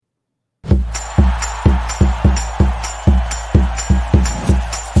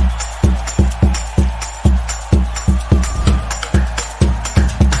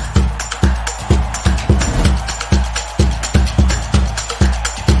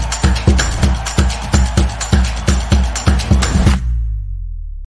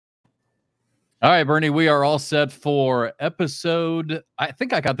All right, Bernie, we are all set for episode. I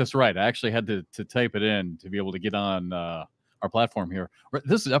think I got this right. I actually had to type it in to be able to get on our platform here.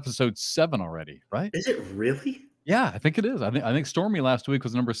 This is episode 7 already, right? Is it really? Yeah, I think it is. I think Stormy last week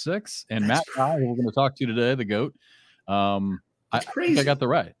was number 6, and That's Matt Guy, who we're going to talk to today, the GOAT. That's I think I crazy. got the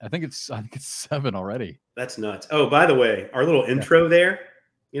right. I think it's 7 already. That's nuts. Oh, by the way, our little intro there,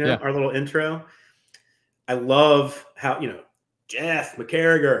 our little intro. I love how, Jeff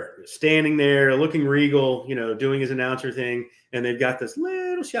McCarriger standing there looking regal, doing his announcer thing. And they've got this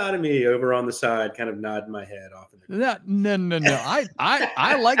little shot of me over on the side, kind of nodding my head off. No.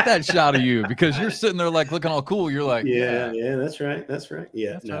 I like that shot of you because you're sitting there like looking all cool. You're like, yeah, that's right.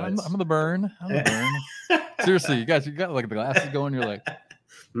 Yeah, that's right. I'm the burn. Seriously, you got like the glasses going. You're like,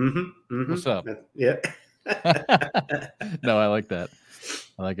 what's up? Yeah. No, I like that.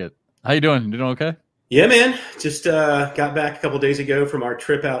 I like it. How you doing? You doing okay? Yeah, man. Just got back a couple days ago from our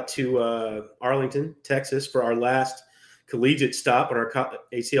trip out to Arlington, Texas, for our last collegiate stop on our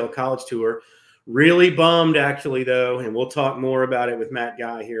ACL college tour. Really bummed, actually, though, and we'll talk more about it with Matt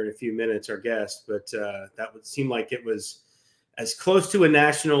Guy here in a few minutes, our guest. But that would seem like it was as close to a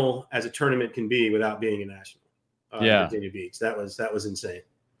national as a tournament can be without being a national. Virginia Beach. That was insane.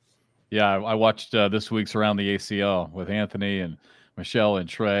 Yeah, I watched this week's Around the ACL with Anthony and Michelle and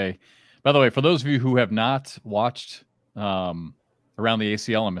Trey. By the way, for those of you who have not watched Around the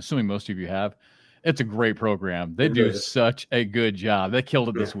ACL, I'm assuming most of you have. It's a great program. They do such a good job. They killed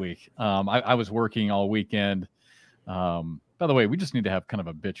it this week. I was working all weekend. By the way, we just need to have kind of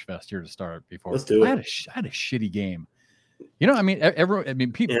a bitch fest here to start. Before let's do it. I had a shitty game.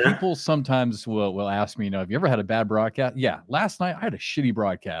 People sometimes will ask me, have you ever had a bad broadcast? Yeah, last night I had a shitty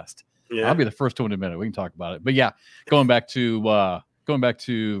broadcast. Yeah. I'll be the first one to admit it. We can talk about it. But yeah, going back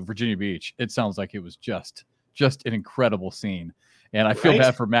to Virginia Beach, it sounds like it was just an incredible scene. And I feel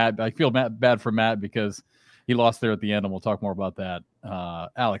bad for Matt. I feel bad for Matt because he lost there at the end, and we'll talk more about that.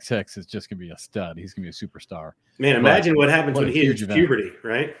 Alex Hicks is just going to be a stud. He's going to be a superstar. Man, imagine what happens when he hits puberty,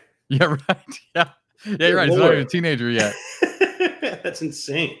 right? Yeah, right. Yeah, you're right. He's not even a teenager yet. That's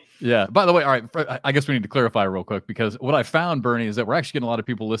insane. Yeah. By the way, all right, I guess we need to clarify real quick because what I found, Bernie, is that we're actually getting a lot of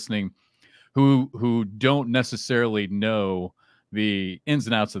people listening who don't necessarily know the ins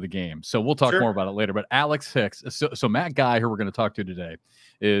and outs of the game. So we'll talk more about it later. But Alex Hicks, so Matt Guy, who we're going to talk to today,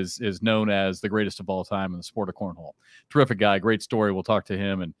 is known as the greatest of all time in the sport of cornhole. Terrific guy, great story. We'll talk to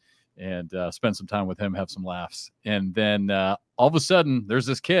him and spend some time with him, have some laughs. And then all of a sudden, there's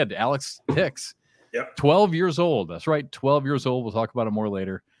this kid, Alex Hicks, 12 years old. That's right, 12 years old. We'll talk about him more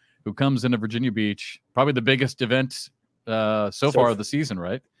later. Who comes into Virginia Beach, probably the biggest event so far of the season,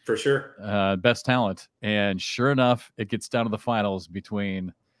 right? For sure. Best talent. And sure enough, it gets down to the finals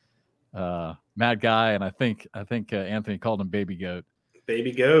between Matt Guy and I think Anthony called him Baby Goat.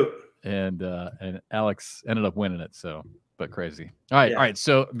 Baby Goat. And Alex ended up winning it. So, but crazy. All right.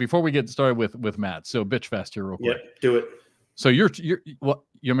 So before we get started with Matt, so bitch fest here real quick. Yep, do it. So you're what?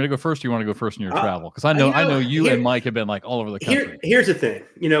 You want me to go first? Or you want to go first in your travel? Because I know you and Mike have been like all over the country. Here's the thing.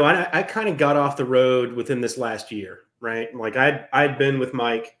 I kind of got off the road within this last year, right? Like I'd been with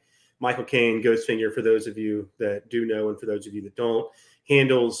Michael Kane, Ghostfinger, for those of you that do know, and for those of you that don't,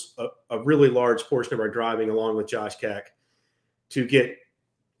 handles a really large portion of our driving along with Josh Keck to get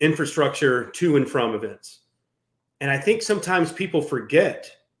infrastructure to and from events. And I think sometimes people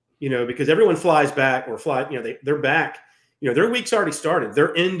forget, because everyone flies back or they're back. Their week's already started.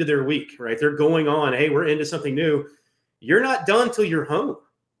 They're into their week, right? They're going on, hey, we're into something new. You're not done till you're home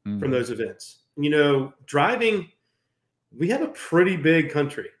from those events. Driving, we have a pretty big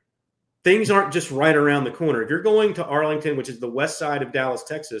country. Things aren't just right around the corner. If you're going to Arlington, which is the west side of Dallas,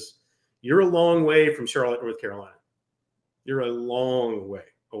 Texas, you're a long way from Charlotte, North Carolina. You're a long way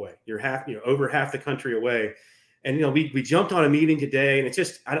away. You're over half the country away. And, we jumped on a meeting today, and it's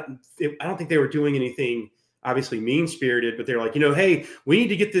just, I don't think they were doing anything obviously mean-spirited, but they're like, hey, we need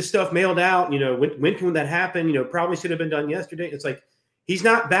to get this stuff mailed out. When can that happen? Probably should have been done yesterday. It's like, he's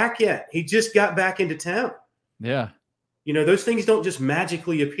not back yet. He just got back into town. Yeah. Those things don't just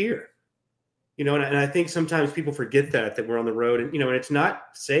magically appear, and I think sometimes people forget that we're on the road and it's not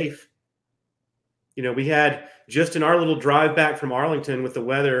safe. We had just in our little drive back from Arlington with the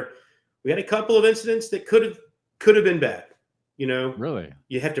weather, we had a couple of incidents that could have been bad. Really,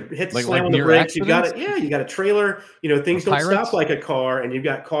 you have to hit the slam on the brakes. You got it. Yeah, you got a trailer. Things don't stop like a car, and you've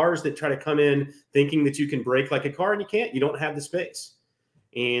got cars that try to come in thinking that you can brake like a car, and you can't. You don't have the space.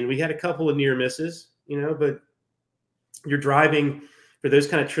 And we had a couple of near misses, but you're driving for those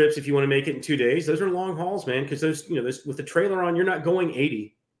kind of trips. If you want to make it in 2 days, those are long hauls, man. Because those, with the trailer on, you're not going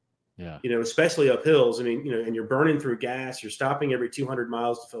 80. Yeah. Especially up hills. And you're burning through gas. You're stopping every 200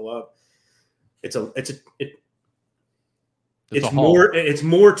 miles to fill up. it's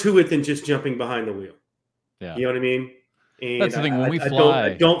more to it than just jumping behind the wheel. Yeah. You know what I mean? And that's the thing. When we I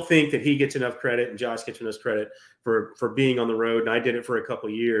fly, don't think that he gets enough credit and Josh gets enough credit for being on the road. And I did it for a couple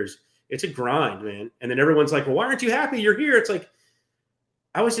of years. It's a grind, man. And then everyone's like, well, why aren't you happy you're here? It's like,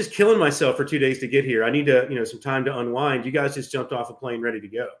 I was just killing myself for 2 days to get here. I need to, some time to unwind. You guys just jumped off a plane ready to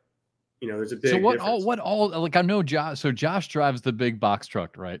go. There's a big difference. Like I know Josh. So Josh drives the big box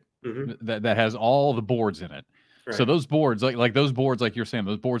truck, right? Mm-hmm. That has all the boards in it. Right. So those boards, like those boards, like you're saying,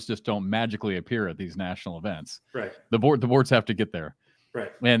 those boards just don't magically appear at these national events. Right. The boards have to get there.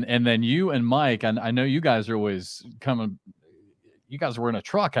 Right. And then you and Mike, and I know you guys are always coming. You guys were in a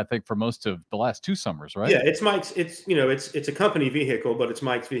truck, I think, for most of the last 2 summers, right? Yeah, it's Mike's. It's it's a company vehicle, but it's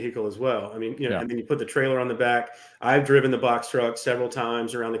Mike's vehicle as well. I mean, and then you put the trailer on the back. I've driven the box truck several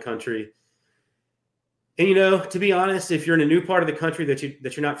times around the country. And to be honest, if you're in a new part of the country that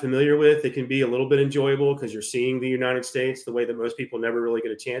you're not familiar with, it can be a little bit enjoyable because you're seeing the United States the way that most people never really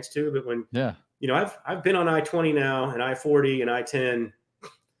get a chance to. But when I've been on I-20 now and I-40 and I-10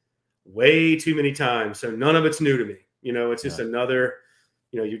 way too many times, so none of it's new to me. It's just another.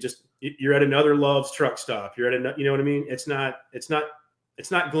 You're at another Love's truck stop. You're at you know what I mean? It's not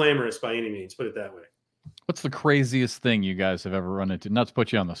glamorous by any means. Put it that way. What's the craziest thing you guys have ever run into? Not to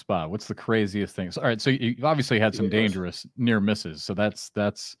put you on the spot. What's the craziest thing? All right, so you've obviously had some dangerous near misses. So that's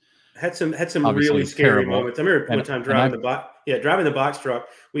had some really scary moments. I remember one time driving the box truck.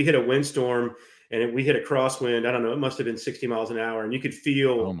 We hit a windstorm and we hit a crosswind. I don't know. It must have been 60 miles an hour, and you could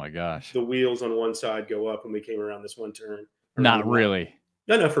feel. Oh my gosh! The wheels on one side go up when we came around this one turn. Not really.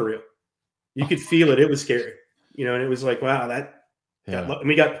 No, for real. You could feel it. It was scary. And it was like, wow, and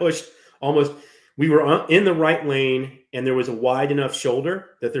we got pushed almost. We were in the right lane, and there was a wide enough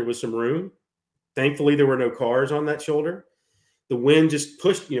shoulder that there was some room. Thankfully, there were no cars on that shoulder. The wind just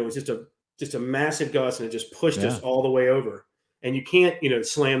pushed. It was just a massive gust, and it just pushed us all the way over. And you can't,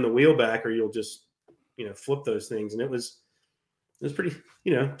 slam the wheel back, or you'll just, flip those things. And it was pretty,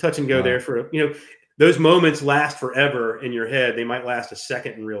 touch and go there for those moments last forever in your head. They might last a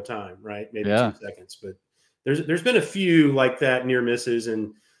second in real time, right? Maybe 2 seconds, but there's been a few like that near misses,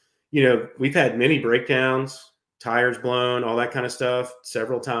 and we've had many breakdowns, tires blown, all that kind of stuff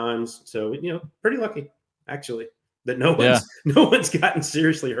several times. So, pretty lucky actually that no one's gotten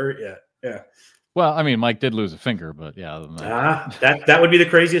seriously hurt yet. Yeah. Well, I mean, Mike did lose a finger, but that would be the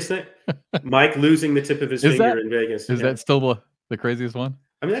craziest thing. Mike losing the tip of his finger in Vegas. Is that still the craziest one?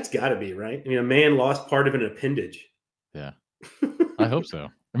 I mean, that's got to be, right? I mean, a man lost part of an appendage. Yeah. I hope so.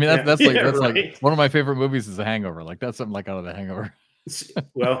 I mean, that's like one of my favorite movies is The Hangover. Like that's something like out of The Hangover.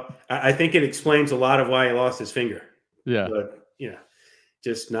 Well, I think it explains a lot of why he lost his finger. Yeah. But,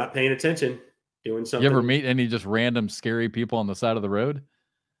 just not paying attention, doing something. You ever meet any just random scary people on the side of the road?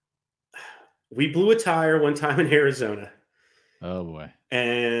 We blew a tire one time in Arizona. Oh, boy.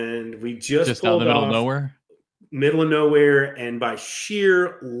 And we just out in the middle of nowhere? Middle of nowhere. And by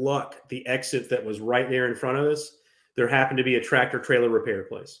sheer luck, the exit that was right there in front of us, there happened to be a tractor trailer repair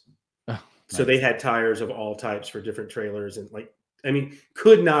place. Oh, so they had tires of all types for different trailers. And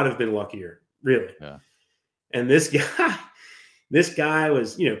could not have been luckier, really. Yeah. And this guy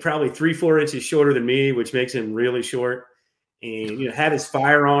was, probably 3-4 inches shorter than me, which makes him really short. And, had his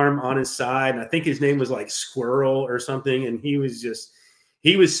firearm on his side. And I think his name was like Squirrel or something. And he was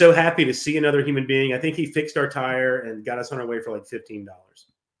so happy to see another human being. I think he fixed our tire and got us on our way for like $15.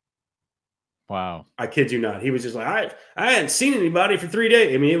 Wow. I kid you not. He was just like, I hadn't seen anybody for 3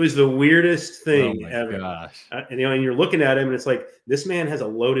 days. I mean, it was the weirdest thing ever. Gosh. And you're looking at him and it's like, this man has a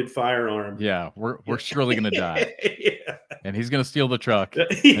loaded firearm. Yeah. We're surely going to die. Yeah. And he's going to steal the truck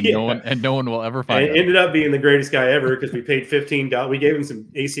and no one will ever find it. Ended up being the greatest guy ever because we paid $15. We gave him some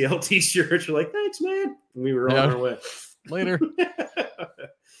ACL t-shirts. We're like, thanks, man. And we were on our way. Later.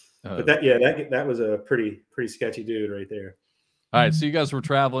 But that was a pretty sketchy dude right there. All right, so you guys were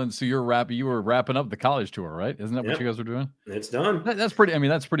traveling. So you were wrapping up the college tour, right? Isn't that what you guys were doing? It's done. That's pretty. I mean,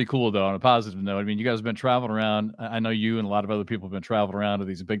 that's pretty cool, though. On a positive note, I mean, you guys have been traveling around. I know you and a lot of other people have been traveling around to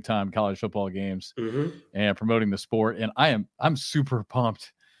these big time college football games and promoting the sport. And I'm super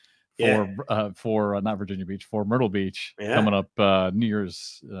pumped for not Virginia Beach, for Myrtle Beach coming up New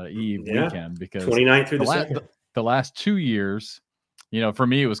Year's Eve weekend, because 29th through the last 2 years, for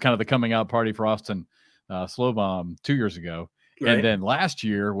me it was kind of the coming out party for Austin Slowbomb 2 years ago. Right. And then last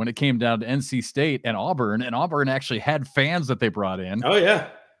year, when it came down to NC State and Auburn actually had fans that they brought in. Oh yeah,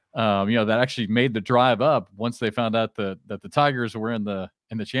 that actually made the drive up once they found out that the Tigers were in the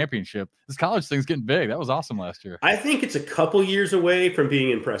championship. This college thing's getting big. That was awesome last year. I think it's a couple years away from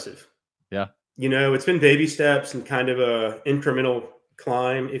being impressive. Yeah, it's been baby steps and kind of a incremental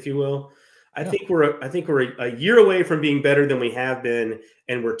climb, if you will. I think we're a year away from being better than we have been,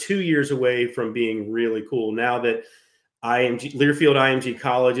 and we're 2 years away from being really cool. Now that Learfield IMG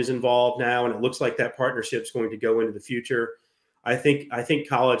College is involved now, and it looks like that partnership is going to go into the future. I think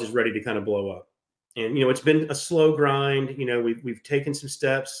college is ready to kind of blow up. And it's been a slow grind. We've taken some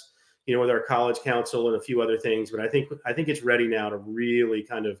steps, with our college council and a few other things, but I think it's ready now to really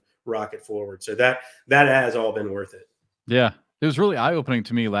kind of rocket forward. So that has all been worth it. Yeah, it was really eye-opening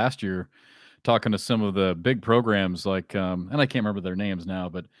to me last year talking to some of the big programs like and I can't remember their names now,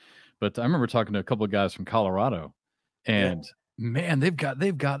 but I remember talking to a couple of guys from Colorado, and man, they've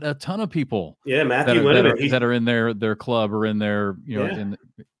got a ton of people. Yeah, Matthew Linneman, that are in their club or in their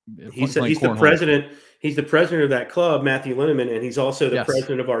he's the president. He's the president of that club, Matthew Linneman, and he's also the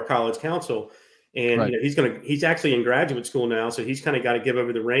president of our college council. And he's actually in graduate school now, so he's kind of got to give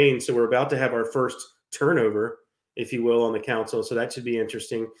over the reins. So we're about to have our first turnover, if you will, on the council. So that should be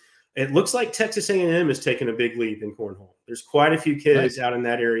interesting. It looks like Texas A&M is taking a big leap in cornhole. There's quite a few kids out in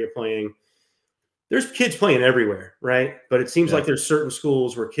that area playing. There's kids playing everywhere, right? But it seems like there's certain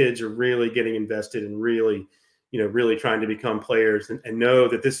schools where kids are really getting invested and really, really trying to become players and know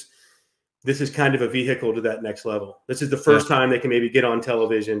that this is kind of a vehicle to that next level. This is the first time they can maybe get on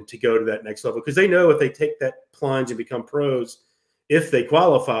television to go to that next level, because they know if they take that plunge and become pros, if they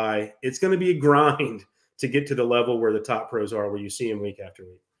qualify, it's going to be a grind to get to the level where the top pros are, where you see them week after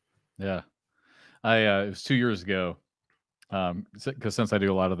week. Yeah. It was 2 years ago. Because since I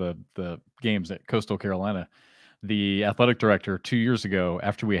do a lot of the games at Coastal Carolina, the athletic director 2 years ago,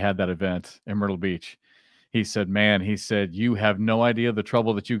 after we had that event in Myrtle Beach, he said, you have no idea the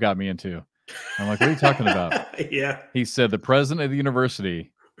trouble that you got me into. I'm like, what are you talking about? Yeah. He said the president of the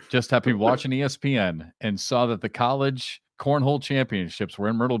university just happened to be watching ESPN and saw that the college cornhole championships were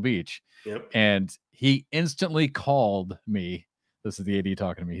in Myrtle Beach. Yep. And he instantly called me. This is the AD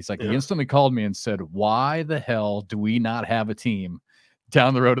talking to me. He's like, he instantly called me and said, why the hell do we not have a team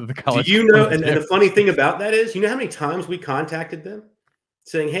down the road of the college? Do you know, and the funny thing about that is, how many times we contacted them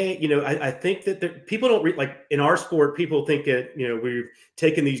saying, hey, I think that people don't like in our sport, people think that, we've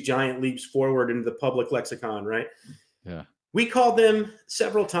taken these giant leaps forward into the public lexicon, right? Yeah. We called them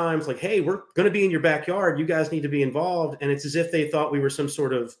several times like, hey, we're going to be in your backyard. You guys need to be involved. And it's as if they thought we were some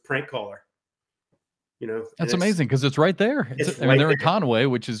sort of prank caller. That's amazing because it's right there. They're in Conway,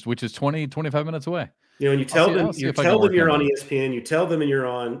 which is 20, 25 minutes away. And you tell them you're on ESPN, you tell them you're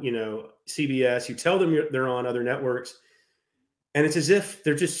on, CBS, you tell them they're on other networks. And it's as if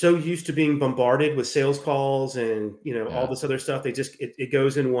they're just so used to being bombarded with sales calls and, all this other stuff. They just, it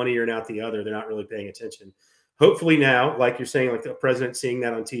goes in one ear and out the other. They're not really paying attention. Hopefully now, like you're saying, like the president seeing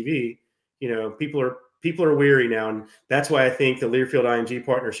that on TV, people are weary now. And that's why I think the Learfield IMG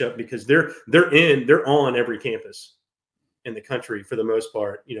partnership, because they're on every campus in the country for the most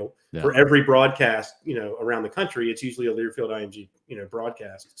part, for every broadcast, around the country, it's usually a Learfield IMG,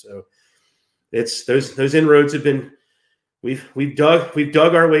 broadcast. So it's those inroads have been, we've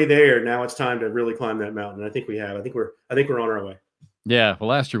dug our way there. Now it's time to really climb that mountain. I think we have. I think we're on our way. Yeah. Well,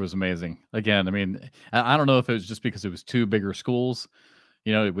 last year was amazing. Again, I mean, I don't know if it was just because it was two bigger schools.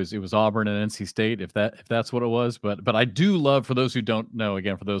 It was Auburn and NC State, if that's what it was. But I do love, for those who don't know,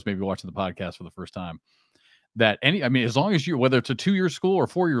 again, for those maybe watching the podcast for the first time, that as long as whether it's a 2-year school or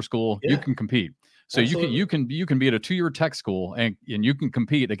 4-year school, you can compete. So absolutely. you can be at a 2-year tech school and you can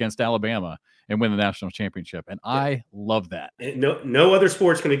compete against Alabama and win the national championship. And I love that. And no other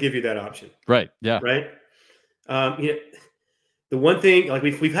sport's going to give you that option. Right. Yeah. Right. The one thing, like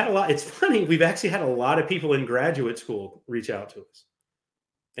we've had a lot. It's funny. We've actually had a lot of people in graduate school reach out to us.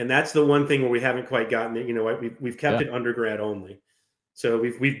 And that's the one thing where we haven't quite gotten it. We've kept it undergrad only. So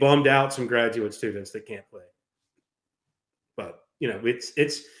we've bummed out some graduate students that can't play. But it's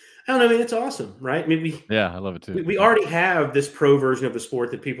I don't know. I mean, it's awesome, right? I mean, I love it too. We already have this pro version of the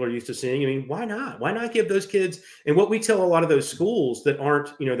sport that people are used to seeing. I mean, why not? Why not give those kids? And what we tell a lot of those schools that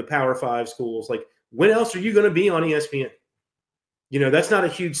aren't, the Power 5 schools, like, when else are you going to be on ESPN? That's not a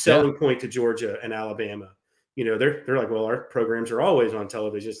huge selling point to Georgia and Alabama. They're like, well, our programs are always on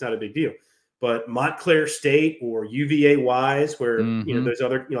television. It's not a big deal. But Montclair State or UVA Wise, where those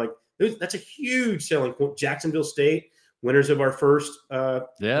other, that's a huge selling point. Jacksonville State, winners of our first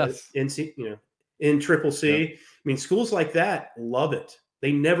in Triple C. Yep. I mean, schools like that love it.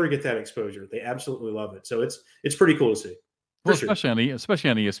 They never get that exposure. They absolutely love it. So it's pretty cool to see. Well, especially on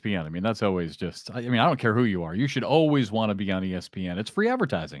ESPN. I mean, that's always just. I don't care who you are. You should always want to be on ESPN. It's free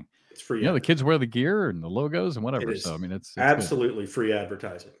advertising. It's free. The kids wear the gear and the logos and whatever. So it's absolutely good. Free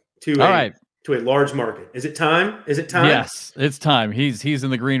advertising to a large market. Is it time? Yes, it's time. He's in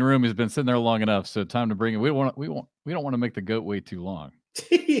the green room. He's been sitting there long enough. So time to bring it. We don't want to make the goat wait too long.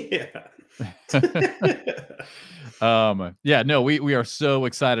 Yeah. Yeah, no, we are so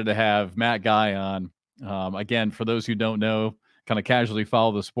excited to have Matt Guy on. Again, for those who don't know, kind of casually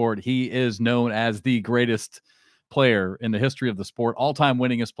follow the sport, he is known as the greatest player in the history of the sport, all-time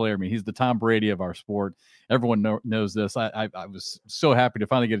winningest player. I mean, he's the Tom Brady of our sport. Everyone knows this. I was so happy to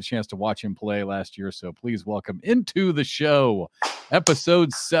finally get a chance to watch him play last year. So please welcome into the show,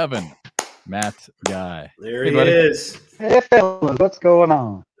 episode 7, Matt Guy. There Hey, he buddy. is. Hey, fellas, what's going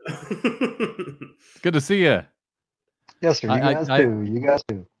on? Good to see you. Yes, sir. You guys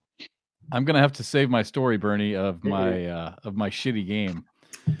too. I'm gonna have to save my story, Bernie, of my shitty game.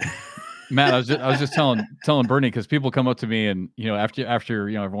 Matt, I was just telling Bernie, because people come up to me and after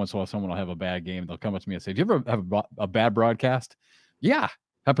every once in a while someone will have a bad game, they'll come up to me and say, "Do you ever have a bad broadcast?" Yeah,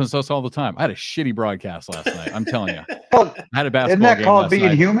 happens to us all the time. I had a shitty broadcast last night. I'm telling you, Well, I had a basketball isn't that game called last being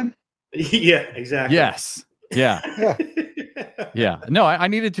night. human? Yeah, exactly. Yes. Yeah. Yeah. Yeah. No, I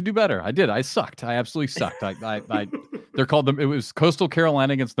needed to do better. I did. I sucked. I absolutely sucked. They're called them. It was Coastal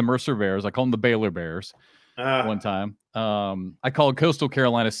Carolina against the Mercer Bears. I called them the Baylor Bears one time. I called Coastal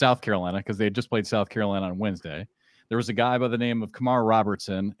Carolina South Carolina because they had just played South Carolina on Wednesday. There was a guy by the name of Kamar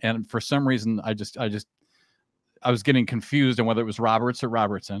Robertson, and for some reason, I was getting confused on whether it was Roberts or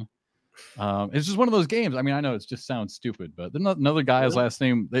Robertson. It's just one of those games. I mean, I know it just sounds stupid, but there's another guy. His last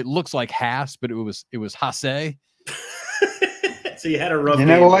name, it looks like Haas, but it was Hasse. So you had a rough. You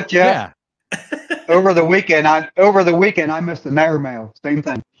know game. what, Jeff? Yeah. Over the weekend, I missed an air mail. Same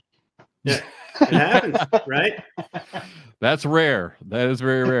thing. Yeah, it happens, right? That's rare. That is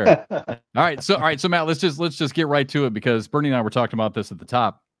very rare. All right, so Matt, let's just get right to it, because Bernie and I were talking about this at the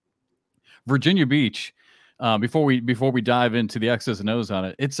top. Virginia Beach. Before we dive into the X's and O's on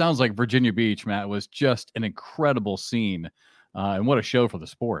it, it sounds like Virginia Beach, Matt, was just an incredible scene, and what a show for the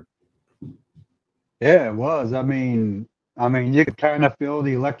sport. Yeah, it was. I mean, you could kind of feel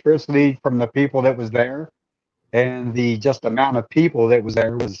the electricity from the people that was there, and the just amount of people that was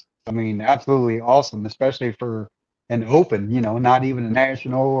there was, I mean, absolutely awesome, especially for an open, not even a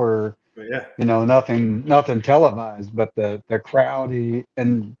national or Yeah. nothing televised, but the crowd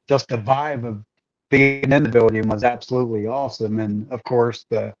and just the vibe of being in the building was absolutely awesome. And of course,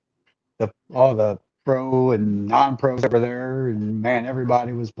 all the pro and non-pros over there, and man,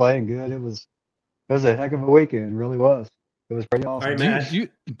 everybody was playing good. It was a heck of a weekend. It really was. It was pretty awesome. All right, Matt.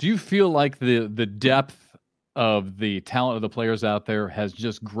 Do you feel like the depth of the talent of the players out there has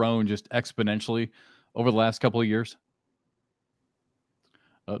just grown just exponentially over the last couple of years?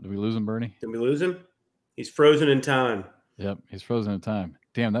 Did we lose him, Bernie? Did we lose him? He's frozen in time. Yep, he's frozen in time.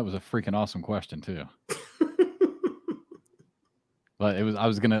 Damn, that was a freaking awesome question too. But I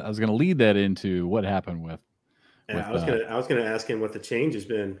was gonna lead that into what happened with. Yeah, I was gonna ask him what the change has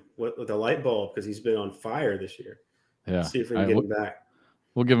been with the light bulb, because he's been on fire this year. Yeah, Let's see if we can get him back.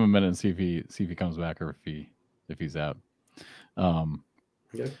 We'll give him a minute and see if he comes back, or if he's out.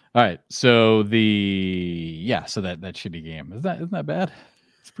 Okay. All right. So that shitty game, isn't that bad?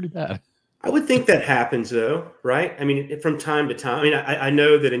 It's pretty bad. I would think that happens though, right? I mean, from time to time. I mean, I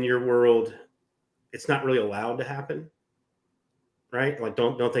know that in your world, it's not really allowed to happen, right? Like,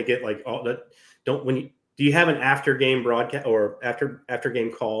 don't they get like all that? Do you have an after game broadcast or after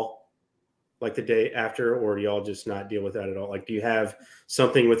game call, like the day after, or do y'all just not deal with that at all? Like, do you have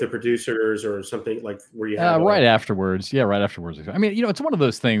something with the producers or something like where you have right afterwards? Yeah, right afterwards. I mean, it's one of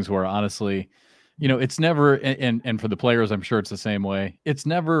those things where honestly, it's never, and for the players, I'm sure it's the same way. It's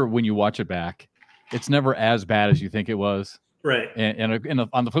never, when you watch it back, it's never as bad as you think it was. Right. And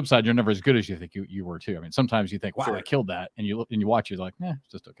on the flip side, you're never as good as you think you were too. I mean, sometimes you think, wow, Sure. I killed that. And you look and you watch, you're like,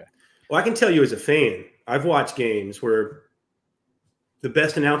 it's just okay. Well, I can tell you as a fan, I've watched games where the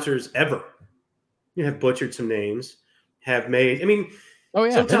best announcers ever have butchered some names, have made. I mean, oh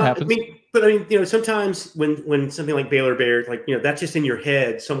yeah, it happens. Sometimes when something like Baylor Bears, like that's just in your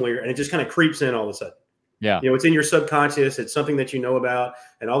head somewhere, and it just kind of creeps in all of a sudden. Yeah, it's in your subconscious. It's something that you know about,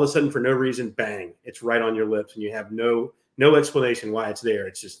 and all of a sudden, for no reason, bang, it's right on your lips, and you have no explanation why it's there.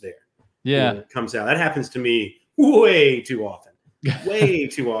 It's just there. Yeah, it comes out. That happens to me way too often. Way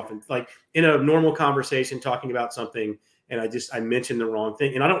too often. Like in a normal conversation, talking about something, and I mentioned the wrong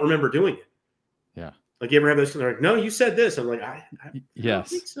thing, and I don't remember doing it. Yeah. Like, you ever have those? They're like, no, you said this. I'm like, I yes.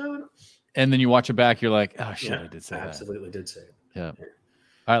 don't think so. And then you watch it back, you're like, oh shit, Yeah, I did say absolutely did say it. Yeah.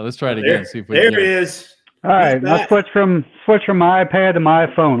 All right, let's try it There- again. See if we There can it is. All right, He's now back. switch from my iPad to my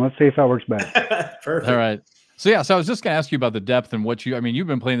phone. Let's see if that works better. Perfect. All right. So I was just going to ask you about the depth and you've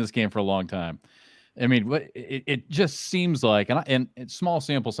been playing this game for a long time. I mean, it just seems like, and it's small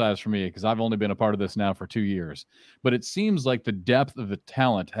sample size for me because I've only been a part of this now for 2 years, but it seems like the depth of the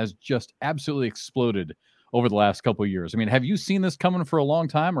talent has just absolutely exploded over the last couple of years. I mean, have you seen this coming for a long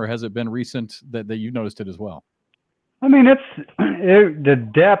time, or has it been recent that you noticed it as well? I mean, the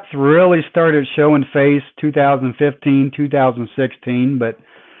depth really started showing face 2015, 2016, but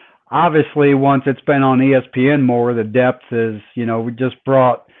obviously once it's been on ESPN more, the depth is, we just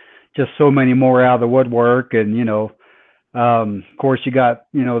brought just so many more out of the woodwork. And, of course you got,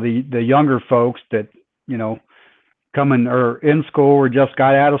 the younger folks that, coming or in school or just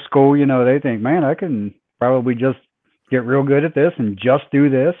got out of school, they think, man, I can probably just get real good at this and just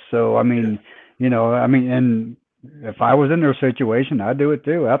do this. So, I mean, and if I was in their situation, I'd do it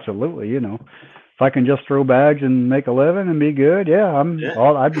too. Absolutely. If I can just throw bags and make a living and be good,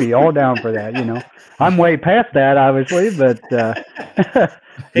 I'd be all down for that. I'm way past that, obviously, but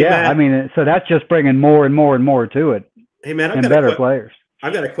Hey, Matt, I mean, so that's just bringing more and more and more to it. Hey, man, and better players.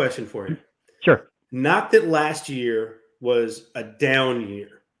 I've got a question for you. Sure. Not that last year was a down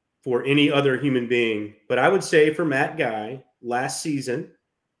year for any other human being, but I would say for Matt Guy, last season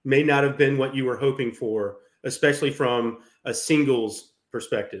may not have been what you were hoping for, especially from a singles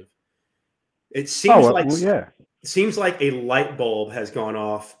perspective. It seems seems like a light bulb has gone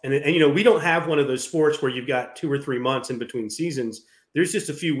off. And we don't have one of those sports where you've got 2 or 3 months in between seasons. There's just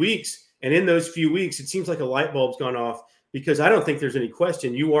a few weeks. And in those few weeks, it seems like a light bulb's gone off, because I don't think there's any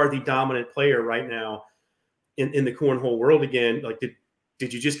question. You are the dominant player right now in the cornhole world again. Like,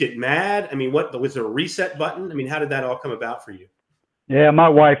 did you just get mad? I mean, was there a reset button? I mean, how did that all come about for you? Yeah, my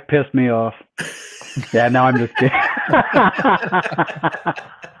wife pissed me off. Yeah, no, I'm just kidding.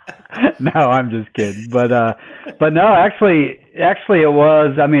 No, I'm just kidding. But no, actually it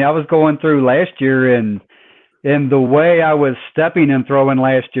was. I mean, I was going through last year, and the way I was stepping and throwing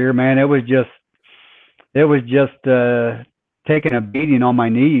last year, man, it was just taking a beating on my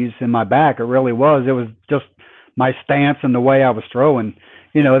knees and my back. It really was. It was just my stance and the way I was throwing.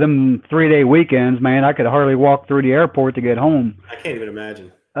 Them 3-day weekends, man, I could hardly walk through the airport to get home. I can't even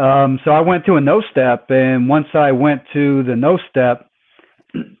imagine. So I went to a no step, and once I went to the no step,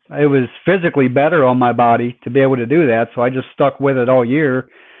 it was physically better on my body to be able to do that. So I just stuck with it all year.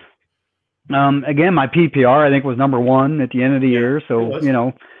 Again, my PPR, I think, was number 1 at the end of the year. So,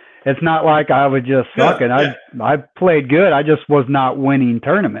 it's not like I was just sucking. I played good. I just was not winning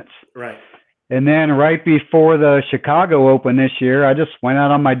tournaments. Right. And then right before the Chicago Open this year, I just went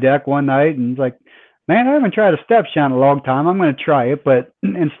out on my deck one night and was like, man, I haven't tried a step shot in a long time. I'm going to try it. But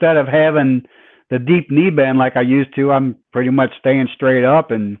instead of having the deep knee bend like I used to, I'm pretty much staying straight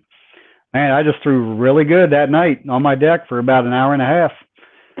up. And, man, I just threw really good that night on my deck for about an hour and a half.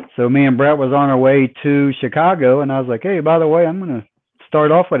 So me and Brett was on our way to Chicago, and I was like, hey, by the way, I'm going to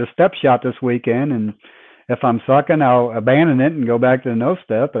start off with a step shot this weekend. And if I'm sucking, I'll abandon it and go back to the no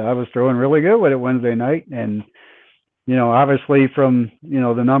step. But I was throwing really good with it Wednesday night. And, obviously from,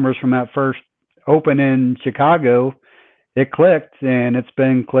 the numbers from that first Open in Chicago, it clicked, and it's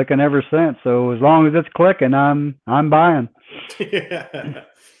been clicking ever since. So as long as it's clicking, I'm buying. Yeah.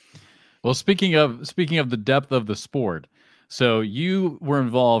 Well, speaking of the depth of the sport, so you were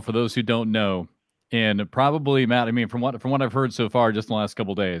involved, for those who don't know, in probably, Matt, I mean, from what I've heard so far, just in the last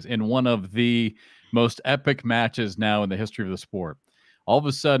couple of days, in one of the most epic matches now in the history of the sport. All of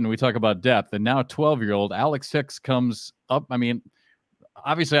a sudden, we talk about depth, and now 12-year-old Alex Hicks comes up. I mean,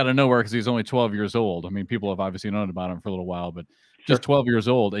 obviously out of nowhere, because he's only 12 years old. I mean, people have obviously known about him for a little while, but just 12 years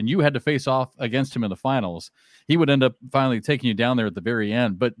old, and you had to face off against him in the finals. He would end up finally taking you down there at the very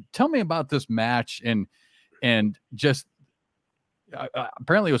end. But tell me about this match, and just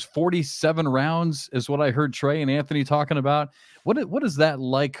apparently it was 47 rounds is what I heard Trey and Anthony talking about. What is that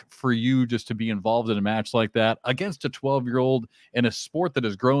like for you, just to be involved in a match like that against a 12-year-old in a sport that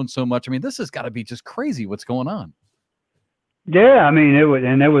has grown so much? I mean, this has got to be just crazy what's going on. Yeah, I mean,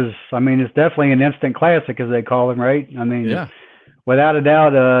 it's definitely an instant classic, as they call them, right? I mean, yeah, without a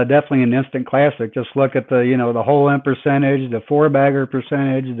doubt, definitely an instant classic. Just look at the hole-in percentage, the 4-bagger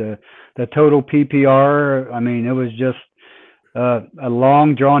percentage, the total PPR. I mean, it was just a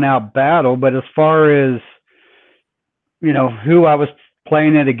long, drawn-out battle. But as far as, who I was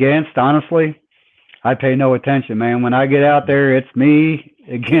playing it against, honestly, I pay no attention, man. When I get out there, it's me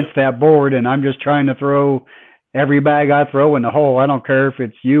against that board, and I'm just trying to throw every bag I throw in the hole. I don't care if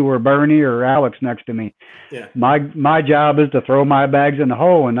it's you or Bernie or Alex next to me. Yeah. My job is to throw my bags in the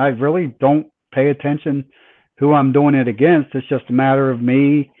hole, and I really don't pay attention who I'm doing it against. It's just a matter of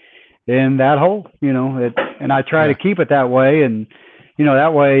me in that hole, and I try to keep it that way. And,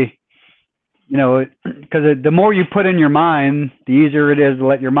 that way, because the more you put in your mind, the easier it is to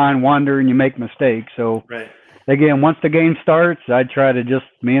let your mind wander and you make mistakes. So, right. Again, once the game starts, I try to just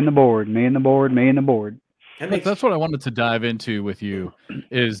me and the board. That's what I wanted to dive into with you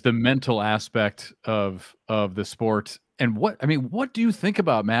is the mental aspect of the sport. And what do you think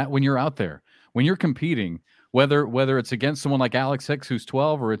about, Matt, when you're out there, when you're competing, whether it's against someone like Alex Hicks, who's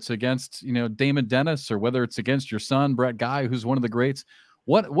 12, or it's against, Damon Dennis, or whether it's against your son, Brett Guy, who's one of the greats,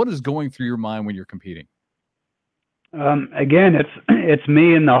 what is going through your mind when you're competing? Again, it's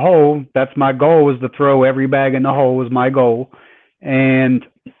me in the hole. That's my goal, is to throw every bag in the hole is my goal. And,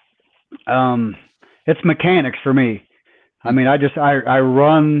 it's mechanics for me. I mean, I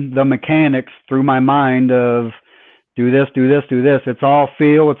run the mechanics through my mind of do this, do this, do this. It's all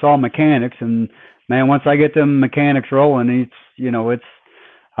feel, it's all mechanics. And man, once I get them mechanics rolling,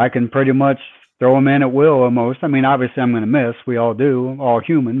 I can pretty much throw them in at will almost. I mean, obviously I'm going to miss. We all do, all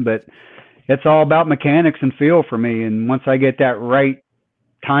human, but it's all about mechanics and feel for me. And once I get that right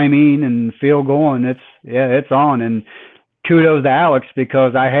timing and feel going, it's on. And kudos to Alex,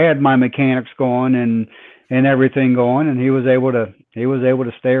 because I had my mechanics going and everything going, and he was able to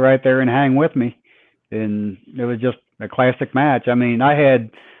stay right there and hang with me. And it was just a classic match. I mean, I had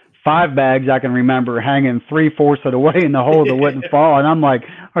 5 bags I can remember hanging 3/4 of the way in the hole that wouldn't fall, and I'm like,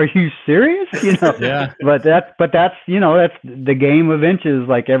 "Are you serious?" Yeah. But that's that's the game of inches,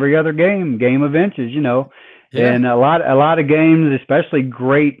 like every other game of inches, Yeah. And a lot of games, especially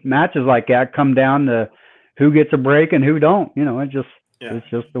great matches like that, come down to who gets a break and who don't. It's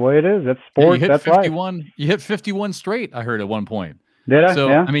just the way it is. That's sports. That's 51. Life. You hit 51 straight, I heard at one point. Did I? So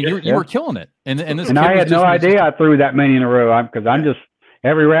yeah. I mean, you were killing it, and this. And I had no idea I threw that many in a row. Because I'm just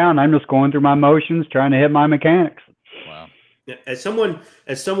every round I'm just going through my motions, trying to hit my mechanics. Wow. Yeah, as someone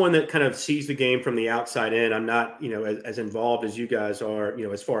that kind of sees the game from the outside in, I'm not as involved as you guys are,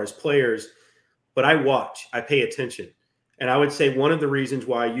 as far as players, but I watch, I pay attention, and I would say one of the reasons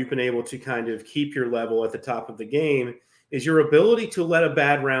why you've been able to kind of keep your level at the top of the game is your ability to let a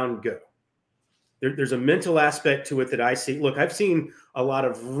bad round go. There's a mental aspect to it that I see. Look, I've seen a lot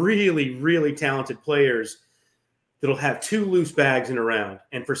of really, really talented players that'll have 2 loose bags in a round.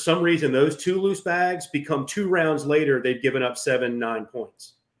 And for some reason, those 2 loose bags become 2 rounds later, they've given up 7-9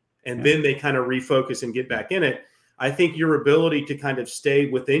 points. And then they kind of refocus and get back in it. I think your ability to kind of stay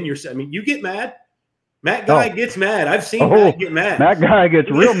within yourself. I mean, you get mad. Matt Guy gets mad. I've seen Matt get mad. Matt Guy gets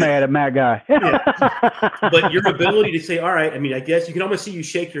real mad at Matt Guy. But your ability to say, all right, I mean, I guess you can almost see you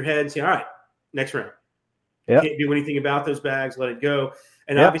shake your head and say, all right, next round. Yep. Can't do anything about those bags. Let it go.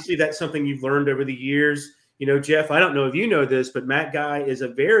 And obviously that's something you've learned over the years. Jeff, I don't know if you know this, but Matt Guy is a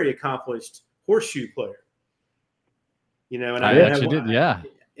very accomplished horseshoe player. And I actually did. Yeah.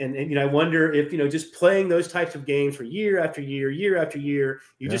 And I wonder if, just playing those types of games for year after year after year,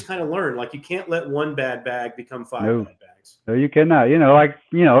 you just kind of learn, like, you can't let one bad bag become 5 bad bags. No, you cannot.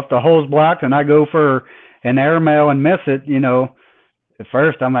 If the hole's blocked and I go for an airmail and miss it, at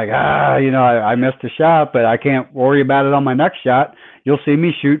first I'm like, I missed a shot, but I can't worry about it on my next shot. You'll see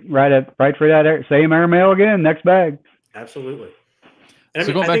me shoot right for that same airmail again, next bag. Absolutely. And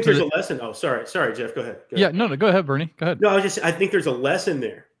I think there's a lesson. Oh, sorry, Jeff. Go ahead. No, go ahead, Bernie. Go ahead. No, I think there's a lesson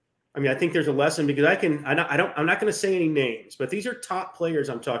there. I mean, I think there's a lesson because I'm not going to say any names, but these are top players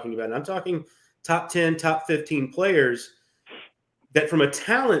I'm talking about. And I'm talking top 10, top 15 players that from a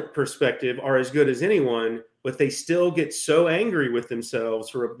talent perspective are as good as anyone, but they still get so angry with themselves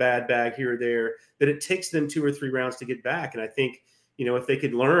for a bad bag here or there that it takes them 2 or 3 rounds to get back. And I think, if they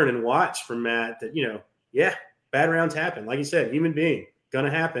could learn and watch from Matt that, bad rounds happen. Like you said, human being, going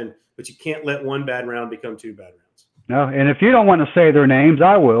to happen, but you can't let one bad round become 2 bad rounds. No, and if you don't want to say their names,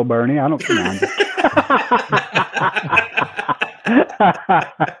 I will, Bernie. I don't mind.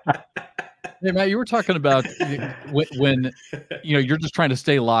 Hey, Matt, you were talking about when you're just trying to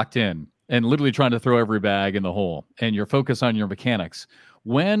stay locked in and literally trying to throw every bag in the hole, and you're focused on your mechanics.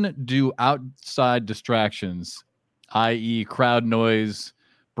 When do outside distractions, i.e., crowd noise,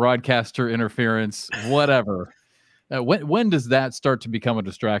 broadcaster interference, whatever, when does that start to become a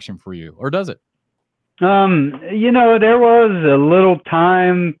distraction for you, or does it? There was a little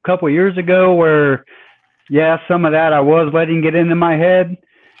time a couple of years ago where, some of that I was letting get into my head.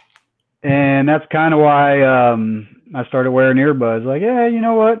 And that's kind of why I started wearing earbuds. Like, you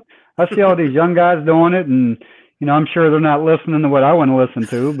know what? I see all these young guys doing it, and, I'm sure they're not listening to what I want to listen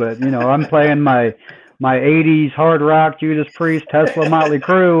to. But, I'm playing my 80s hard rock, Judas Priest, Tesla, Motley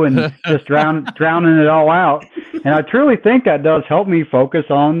Crue, and just drowning it all out. And I truly think that does help me focus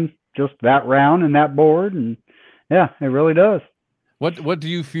on just that round and that board. And, it really does. What do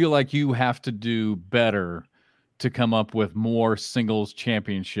you feel like you have to do better to come up with more singles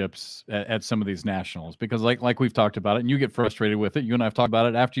championships at some of these nationals? Because like we've talked about it, and you get frustrated with it. You and I have talked about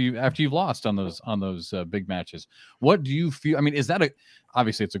it after you've lost on those big matches. What do you feel? I mean, is that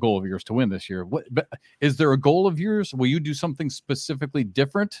obviously it's a goal of yours to win this year? But is there a goal of yours? Will you do something specifically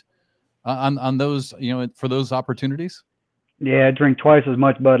different on those, for those opportunities? Yeah, drink twice as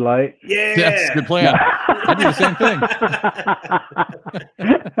much Bud Light. Yeah, yes, good plan. I do the same thing.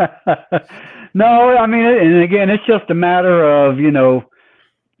 No, I mean, and again, it's just a matter of,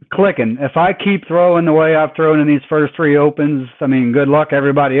 clicking. If I keep throwing the way I've thrown in these first 3 opens, I mean, good luck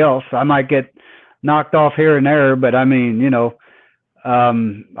everybody else. I might get knocked off here and there, but I mean,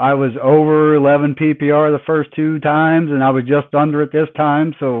 I was over 11 PPR the first 2 times, and I was just under it this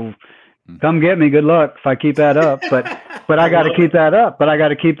time. So come get me. Good luck if I keep that up. But I got to keep that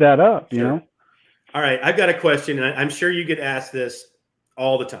up. You know. All right, I've got a question, and I'm sure you get asked this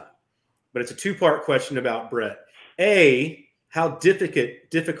all the time, but it's a 2-part question about Brett. A, how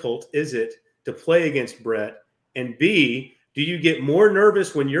difficult is it to play against Brett? And B, do you get more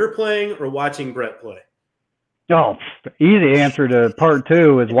nervous when you're playing or watching Brett play? Oh, easy answer to part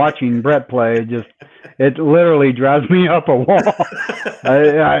 2 is watching Brett play. It literally drives me up a wall.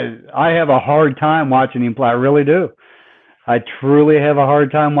 I have a hard time watching him play. I really do. I truly have a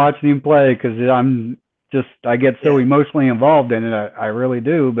hard time watching him play because I get so emotionally involved in it. I really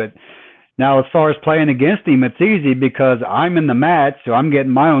do. But now as far as playing against him, it's easy because I'm in the match, so I'm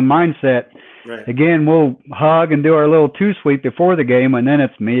getting my own mindset. Right. Again, we'll hug and do our little 2-sweep before the game, and then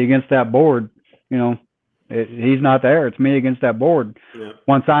it's me against that board. He's not there. It's me against that board. Yeah.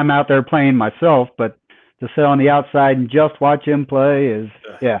 Once I'm out there playing myself, but to sit on the outside and just watch him play is,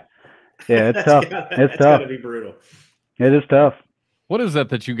 it's tough. It's tough. Gotta be brutal. It is tough. What is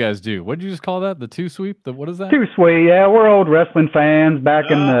that you guys do? What did you just call that? The 2-sweep? What is that? 2-sweep. Yeah, we're old wrestling fans back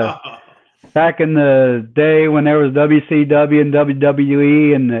in the day when there was WCW and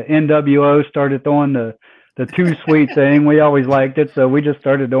WWE and the NWO started throwing the 2-sweep thing. We always liked it, so we just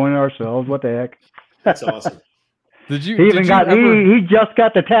started doing it ourselves. What the heck? That's awesome. He just got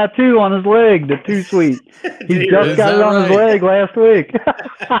the tattoo on his leg, the 2-sweep. He just got it on his leg last week.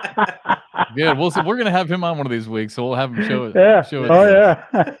 Good. We're gonna have him on one of these weeks, so we'll have him show it. Yeah.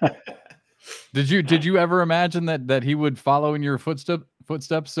 Yeah. Did you ever imagine that he would follow in your footsteps,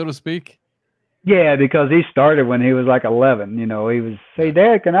 so to speak? Yeah, because he started when he was like 11. He was, "Hey,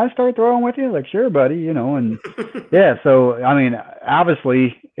 Dad, can I start throwing with you?" Like, "Sure, buddy." And yeah. So I mean,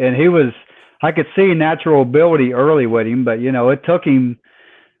 obviously, and he was. I could see natural ability early with him, but it took him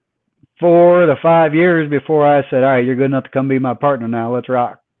 4 to 5 years before I said, "All right, you're good enough to come be my partner now. Let's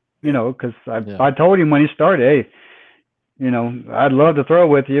rock." Because I told him when he started, "Hey, I'd love to throw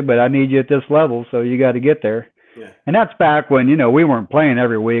with you, but I need you at this level, so you got to get there." Yeah. And that's back when we weren't playing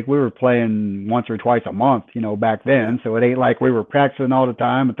every week. We were playing once or twice a month, back then. So it ain't like we were practicing all the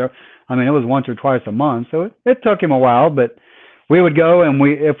time. It was once or twice a month. So it took him a while, but. We would go, and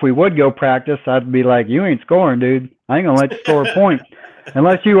if we would go practice, I'd be like, "You ain't scoring, dude. I ain't gonna let you score a point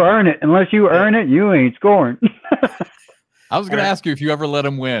unless you earn it. Unless you earn it, you ain't scoring." I was gonna ask you if you ever let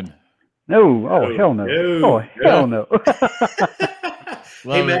him win. No. Oh, hell no. Oh, hell no.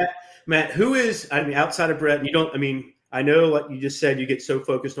 Hey, Matt, who is? Outside of Brett, I know, like you just said, you get so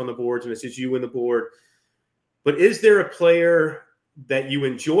focused on the boards, and it's just you and the board. But is there a player that you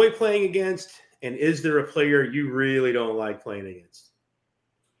enjoy playing against? And is there a player you really don't like playing against?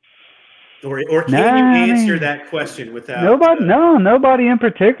 Or can you answer that question without nobody in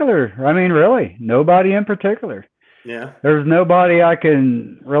particular. Really, nobody in particular. Yeah. There's nobody I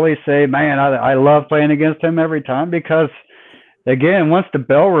can really say, man, I love playing against him every time because, again, once the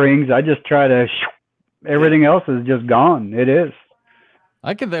bell rings, I just try to everything else is just gone. It is.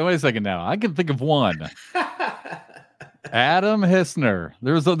 Wait a second now. I can think of one. Adam Hissner.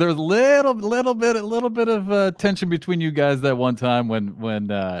 There's a little bit of tension between you guys that one time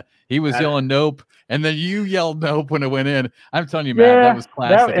when he was yelling nope, and then you yelled nope when it went in. I'm telling you, man, that was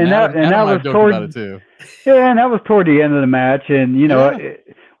classic. That was toward about it too. Yeah, and that was toward the end of the match, and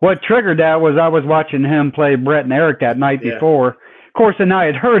what triggered that was I was watching him play Brett and Eric that night before. Of course, and I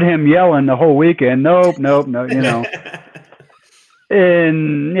had heard him yelling the whole weekend, nope,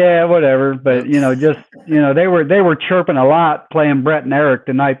 And whatever. But they were chirping a lot playing Brett and Eric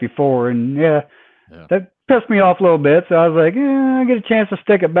the night before, and that pissed me off a little bit. So I was like, I get a chance to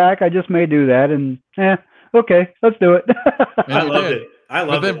stick it back. I just may do that, and okay, let's do it. I loved it. I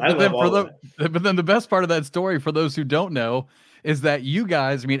love it. But then the best part of that story, for those who don't know, is that you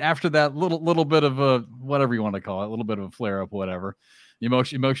guys, after that little bit of a whatever you want to call it, a little bit of a flare up, whatever.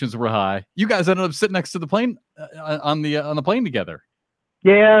 Emotions were high. You guys ended up sitting next to the plane on the plane together.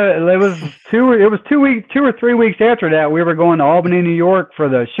 Yeah, it was 2 or 3 weeks after that. We were going to Albany, New York for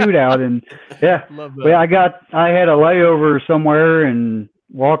the shootout, and yeah, Love that. well, I had a layover somewhere and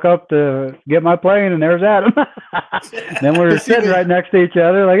walk up to get my plane, and there's Adam. Then we were sitting right next to each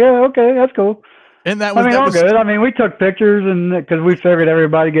other, like, yeah, okay, that's cool. And that I was mean, that all was good. I mean, we took pictures, and because we figured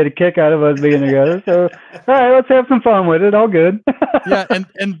everybody get a kick out of us being together. So, all right, let's have some fun with it. All good. yeah,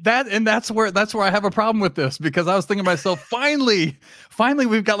 and that's where I have a problem with this, because I was thinking to myself, finally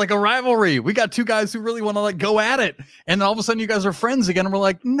we've got like a rivalry. We got two guys who really want to like go at it, and all of a sudden you guys are friends again, and we're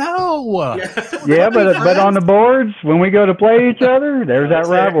like, no. Yeah, but on the boards when we go to play each other, there's that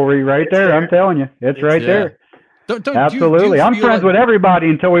rivalry right there. I'm telling you, it's right there. Don't Absolutely. I'm friends with everybody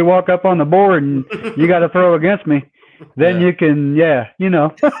until we walk up on the board and you got to throw against me. Then you can, you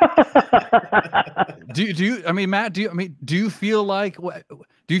know. do you? I mean, Matt. Do you feel like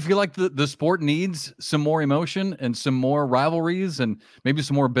the sport needs some more emotion and some more rivalries and maybe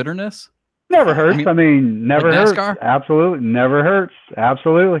some more bitterness? Never hurts. I mean never like hurts. NASCAR? Absolutely, never hurts.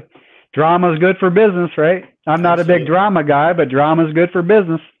 Absolutely. Drama's good for business, right? I'm not a big drama guy, but drama's good for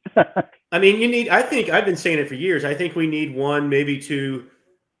business. I mean, I think I've been saying it for years. I think we need one, maybe two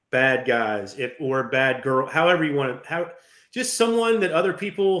bad guys or a bad girl, however you want to, just someone that other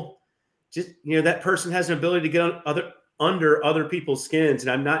people that person has an ability to get under other people's skins.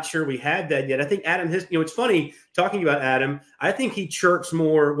 And I'm not sure we had that yet. I think Adam it's funny talking about Adam. I think he chirps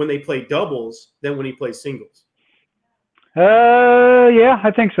more when they play doubles than when he plays singles. Yeah,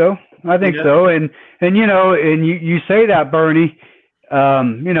 I think so. So. And you say that, Bernie.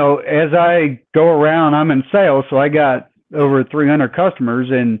 As I go around, I'm in sales, so I got over 300 customers,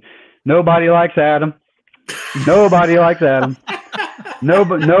 and nobody likes Adam. Nobody likes Adam.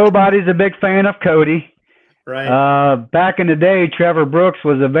 Nobody's a big fan of Cody. Right. Back in the day, Trevor Brooks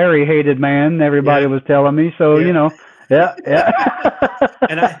was a very hated man. Everybody was telling me. So, yeah.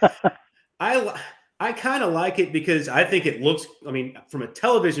 And I kind of like it because I think it looks, from a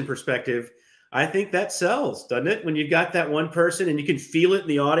television perspective, I think that sells, doesn't it? When you've got that one person and you can feel it in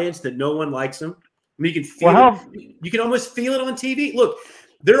the audience that no one likes them. You can feel it. You can almost feel it on TV. Look,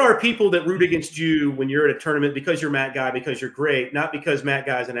 there are people that root against you when you're at a tournament because you're Matt Guy, because you're great, not because Matt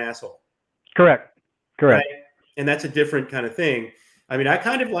Guy's an asshole. Correct. Right? And that's a different kind of thing. I mean, I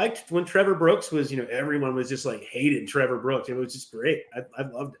kind of liked when Trevor Brooks was, everyone was just like hated Trevor Brooks. It was just great. I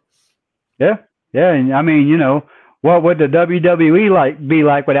loved it. Yeah. Yeah. And I mean, what would the WWE be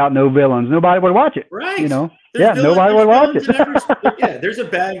like without no villains? Nobody would watch it. Right. Nobody would watch it. There's a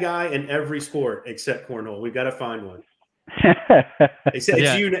bad guy in every sport except cornhole. We've got to find one.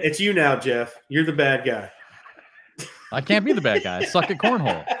 It's you now, Jeff. You're the bad guy. I can't be the bad guy. I suck at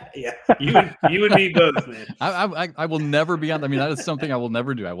cornhole. Yeah, you and me both, man. I will never be on. I mean, that is something I will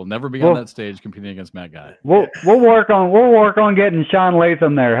never do. I will never be on that stage competing against Matt Guy. We'll work on getting Sean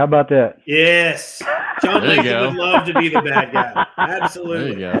Latham there. How about that? Yes, Sean Latham would love to be the bad guy.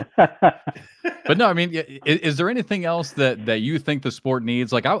 Absolutely. There you go. But no, I mean, is there anything else that you think the sport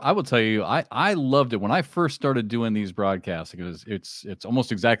needs? Like, I will tell you, I loved it when I first started doing these broadcasts. It's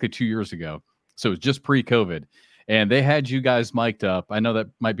almost exactly 2 years ago, so it's just pre-COVID. And they had you guys mic'd up. I know that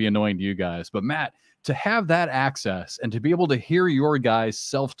might be annoying to you guys, but Matt, to have that access and to be able to hear your guys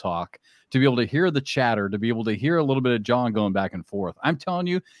self-talk, to be able to hear the chatter, to be able to hear a little bit of John going back and forth, I'm telling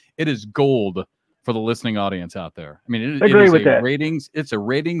you, it is gold for the listening audience out there. I mean, it's a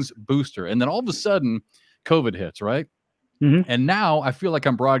ratings booster. And then all of a sudden, COVID hits, right? Mm-hmm. And now I feel like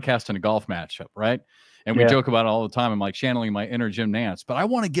I'm broadcasting a golf matchup, right? And we joke about it all the time. I'm like channeling my inner Jim Nantz, but I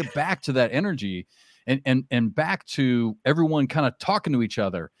want to get back to that energy and back to everyone kind of talking to each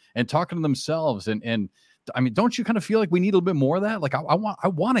other and talking to themselves. And I mean, don't you kind of feel like we need a little bit more of that? Like I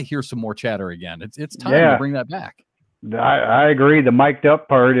want to hear some more chatter again. It's time to bring that back. I agree. The mic'd up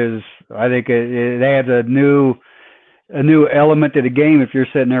part is, I think it adds a new element to the game. If you're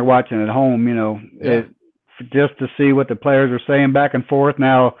sitting there watching at home, just to see what the players are saying back and forth.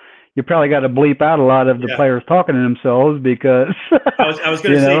 Now, you probably got to bleep out a lot of the players talking to themselves because I was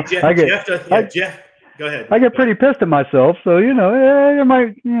going to say, Jeff. Go ahead. I get pretty pissed at myself, so I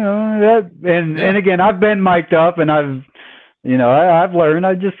might, that. And again, I've been mic'd up, and I've learned.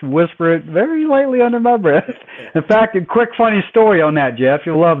 I just whisper it very lightly under my breath. In fact, a quick funny story on that, Jeff.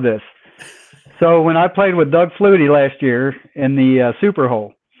 You'll love this. So when I played with Doug Flutie last year in the Super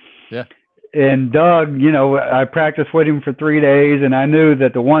Hole, and Doug, I practiced with him for 3 days, and I knew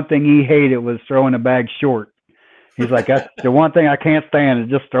that the one thing he hated was throwing a bag short. He's like, that's the one thing I can't stand is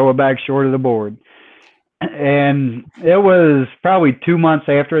just throw a bag short of the board. And it was probably 2 months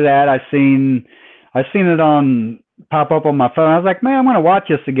after that, I seen it pop up on my phone. I was like, man, I'm going to watch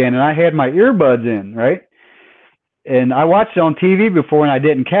this again. And I had my earbuds in, right? and I watched it on TV before and I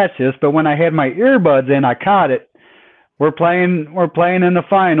didn't catch this, but when I had my earbuds in, I caught it. We're playing in the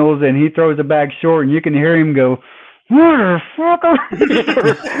finals, and he throws the bag short, and you can hear him go, motherfucker.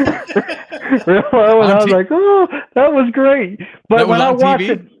 Real low, and I was like, oh, that was great. But when I watched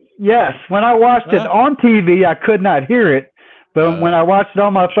it, yes, when I watched it on TV, I could not hear it. But when I watched it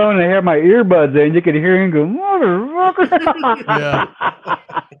on my phone and I had my earbuds in, you could hear him go, motherfucker.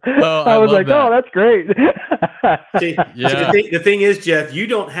 I was like, oh, that's great. See, the thing is, Jeff, you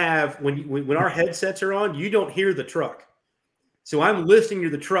don't have, when our headsets are on, you don't hear the truck. So I'm listening to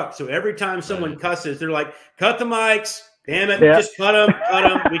the truck. So every time someone cusses, they're like, cut the mics. Damn it. Just cut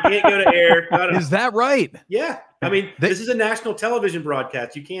them. We can't go to air. Cut them. Is that right? Yeah. I mean, this is a national television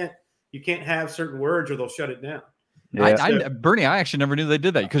broadcast. You can't have certain words or they'll shut it down. Yeah. Bernie, I actually never knew they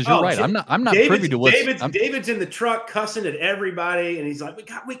did that because you're right. I'm not privy to what David's in the truck cussing at everybody, and he's like,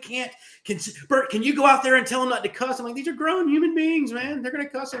 we can't. Bert, can you go out there and tell them not to cuss? I'm like, these are grown human beings, man. They're gonna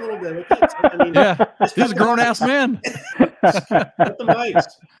cuss a little bit. He's a grown ass man. Cut the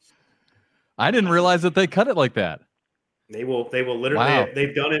mics. I didn't realize that they cut it like that. They will literally.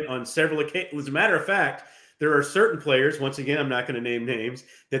 They've done it on several occasions. As a matter of fact, there are certain players, once again, I'm not going to name names,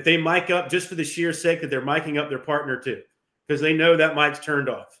 that they mic up just for the sheer sake that they're miking up their partner too, because they know that mic's turned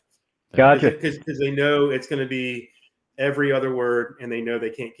off. Gotcha. Because they know it's going to be every other word, and they know they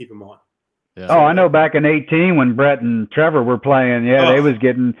can't keep them on. Yeah. Oh, I know back in 2018 when Brett and Trevor were playing, they was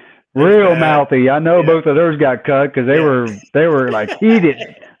getting real mouthy. I know both of theirs got cut because they were like heated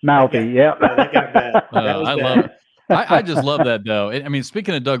mouthy. That got bad. I love it. I just love that, though. I mean,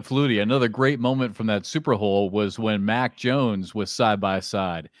 speaking of Doug Flutie, another great moment from that Super Bowl was when Mac Jones was side by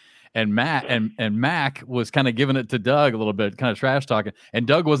side, and Mac was kind of giving it to Doug a little bit, kind of trash talking, and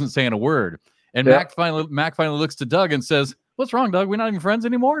Doug wasn't saying a word. And Mac finally looks to Doug and says, "What's wrong, Doug? We're not even friends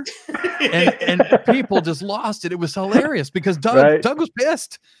anymore." and people just lost it. It was hilarious because Doug was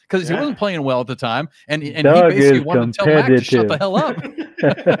pissed because he wasn't playing well at the time, and he basically wanted to tell Mac to shut the hell up.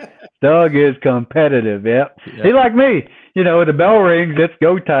 Doug is competitive. Yep. He like me. The bell rings. It's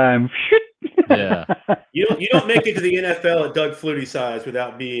go time. Yeah. You don't make it to the NFL at Doug Flutie size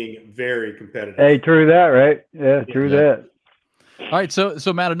without being very competitive. Hey, true that, right? Yeah, true that. All right, so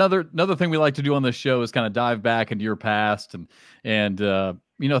Matt, another thing we like to do on this show is kind of dive back into your past and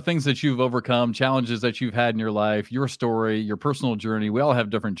things that you've overcome, challenges that you've had in your life, your story, your personal journey. We all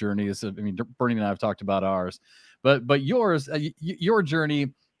have different journeys. I mean, Bernie and I have talked about ours, but yours, your journey.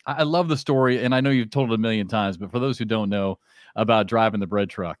 I love the story, and I know you've told it a million times, but for those who don't know about driving the bread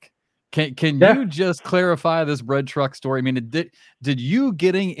truck, can you just clarify this bread truck story? I mean, did you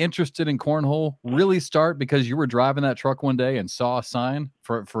getting interested in cornhole really start because you were driving that truck one day and saw a sign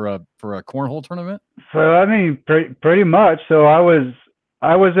for a cornhole tournament? So I mean, pretty much. So I was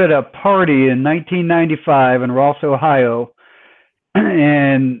at a party in 1995 in Ross, Ohio,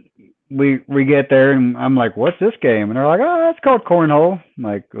 and we get there and I'm like, what's this game? And they're like, oh, it's called cornhole. I'm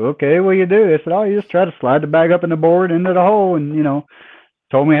like, okay, what do you do? They said, oh, you just try to slide the bag up in the board into the hole, and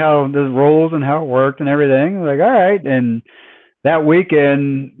told me how the rules and how it worked and everything. I was like, all right. And that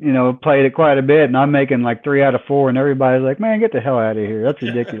weekend, played it quite a bit, and I'm making like 3 out of 4, and everybody's like, man, get the hell out of here. That's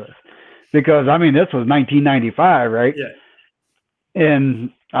ridiculous. Because I mean, this was 1995, right? Yeah.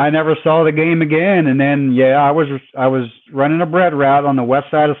 And I never saw the game again. And then, I was running a bread route on the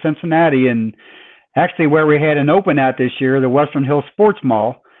west side of Cincinnati, and actually where we had an open at this year, the Western Hills Sports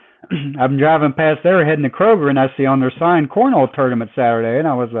Mall. I'm driving past there heading to Kroger, and I see on their sign cornhole tournament Saturday, and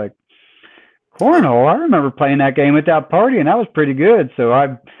I was like, cornhole? I remember playing that game at that party, and that was pretty good. So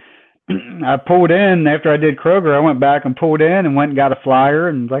I pulled in after I did Kroger. I went back and pulled in and went and got a flyer,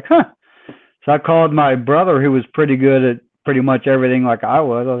 and was like, huh. So I called my brother, who was pretty good at pretty much everything like I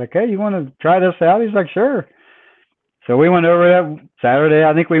was. I was like, hey, you want to try this out? He's like, sure. So we went over that Saturday.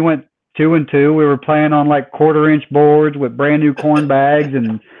 I think we went 2-2. We were playing on like 1/4-inch boards with brand new corn bags,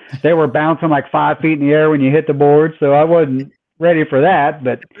 and they were bouncing like 5 feet in the air when you hit the board. So I wasn't ready for that,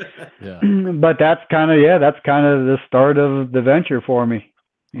 but but that's kind of the start of the venture for me,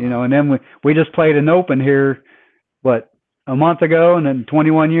 And then we just played an open here, a month ago, and then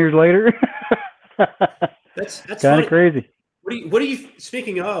 21 years later. That's kind of crazy. What do you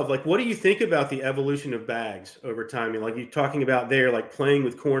speaking of, like, what do you think about the evolution of bags over time? Like you're talking about there, like playing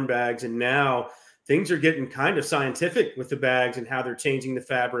with corn bags, and now things are getting kind of scientific with the bags and how they're changing the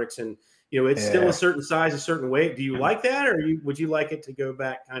fabrics, and it's still a certain size, a certain weight. Do you like that, or would you like it to go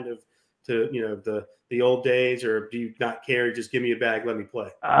back kind of to the old days, or do you not care? Just give me a bag, let me play.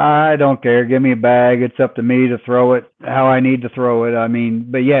 I don't care. Give me a bag. It's up to me to throw it how I need to throw it. I mean,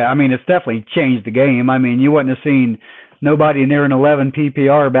 but it's definitely changed the game. I mean, you wouldn't have seen nobody near an 11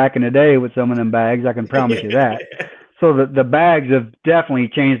 PPR back in the day with some of them bags. I can promise you that. So the bags have definitely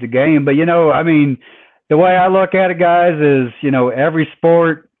changed the game. But, I mean, the way I look at it, guys, is, every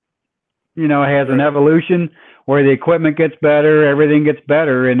sport, has an evolution where the equipment gets better, everything gets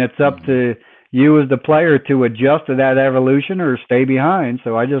better, and it's up to you as the player to adjust to that evolution or stay behind.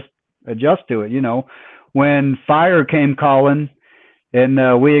 So I just adjust to it. When Fire came calling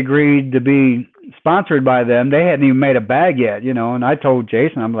and we agreed to be sponsored by them, they hadn't even made a bag yet, and I told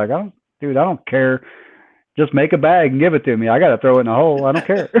Jason, I'm like, oh, dude, I don't care. Just make a bag and give it to me. I got to throw it in a hole. I don't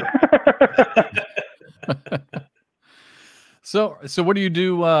care. So what do you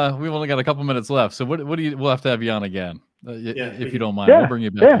do? We've only got a couple minutes left. So what do you? We'll have to have you on again, if you don't mind. We'll bring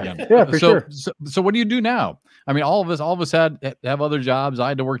you back again. Yeah, for sure. So what do you do now? I mean, all of us have other jobs. I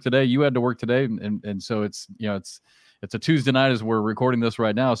had to work today. You had to work today, and so it's it's a Tuesday night as we're recording this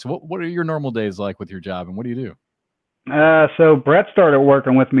right now. So what are your normal days like with your job, and what do you do? So Brett started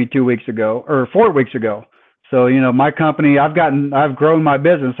working with me 4 weeks ago. So, my company, I've grown my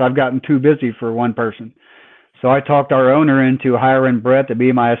business. I've gotten too busy for one person. So I talked our owner into hiring Brett to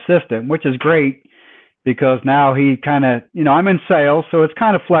be my assistant, which is great because now he kind of, I'm in sales, so it's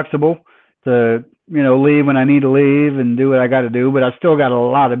kind of flexible to, leave when I need to leave and do what I got to do, but I still got a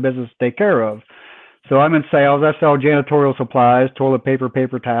lot of business to take care of. So I'm in sales. I sell janitorial supplies, toilet paper,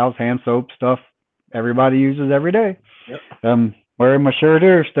 paper towels, hand soap, stuff everybody uses every day. Yep. Wearing my shirt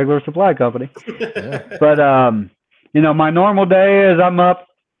here, Stigler Supply Company. But, my normal day is I'm up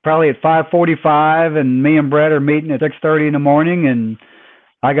probably at 5:45 and me and Brett are meeting at 6:30 in the morning, and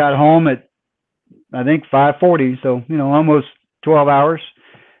I got home at, I think, 5:40. So, almost 12 hours,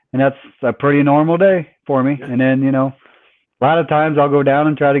 and that's a pretty normal day for me. And then, a lot of times I'll go down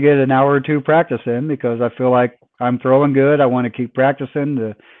and try to get an hour or two practice in because I feel like I'm throwing good. I want to keep practicing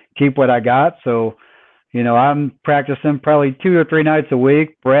to keep what I got. So, I'm practicing probably 2 or 3 nights a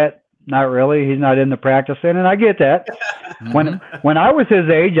week. Brett, not really. He's not into practicing, and I get that. When I was his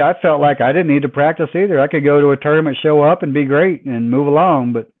age, I felt like I didn't need to practice either. I could go to a tournament, show up, and be great and move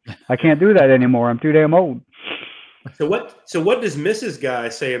along, but I can't do that anymore. I'm too damn old. So what does Mrs. Guy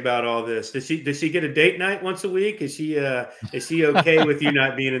say about all this? Does she get a date night once a week? Is she okay with you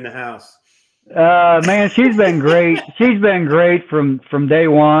not being in the house? Man, she's been great. She's been great from day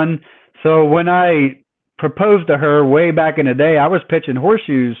one. So when I proposed to her way back in the day, I was pitching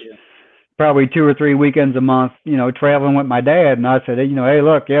horseshoes probably 2 or 3 weekends a month, traveling with my dad. And I said, hey,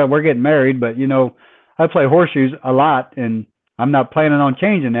 look, we're getting married, but, I play horseshoes a lot and I'm not planning on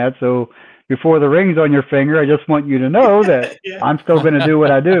changing that. So before the ring's on your finger, I just want you to know that I'm still going to do what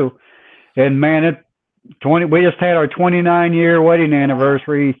I do. And man, we just had our 29-year wedding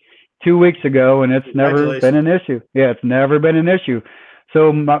anniversary 2 weeks ago, and it's never been an issue. Yeah, it's never been an issue.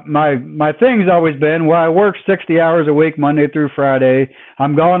 So my thing's always been, I work 60 hours a week, Monday through Friday.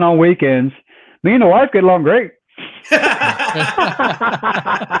 I'm gone on weekends. Me and the wife get along great.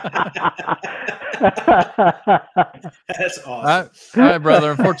 That's awesome. All right,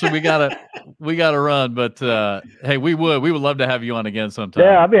 brother. Unfortunately, we gotta run, but hey, we would love to have you on again sometime.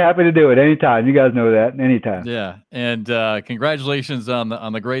 Yeah, I'll be happy to do it anytime. You guys know that. Anytime. Yeah, and congratulations on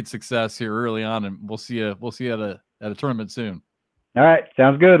the great success here early on, and we'll see you at a tournament soon. All right,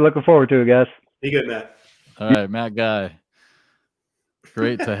 sounds good. Looking forward to it, guys. Be good, Matt. All right, Matt Guy.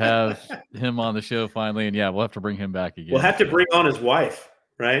 Great to have him on the show finally, and we'll have to bring him back again. We'll have to bring on his wife,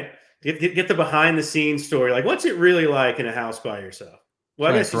 right? Get the behind the scenes story. Like, what's it really like in a house by yourself?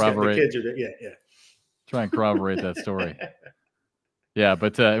 Well, I guess the kids are there. Yeah. Try and corroborate that story. Yeah,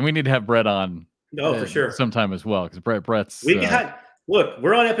 but and we need to have Brett on. No, for sure. Sometime as well, because Brett's. Look,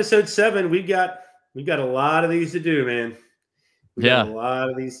 we're on episode 7. We've got a lot of these to do, man. We got a lot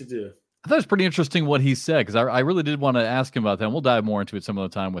of these to do. I thought it was pretty interesting what he said, because I really did want to ask him about that. And we'll dive more into it some other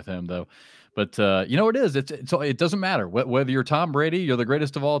time with him, though. But it doesn't matter whether you're Tom Brady, you're the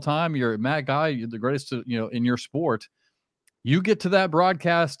greatest of all time, you're Matt Guy, you're the greatest in your sport. You get to that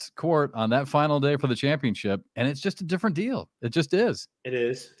broadcast court on that final day for the championship, and it's just a different deal. It just is. It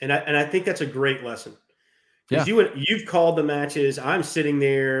is, and I think that's a great lesson. Because you've called the matches. I'm sitting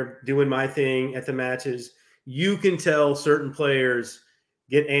there doing my thing at the matches. You can tell certain players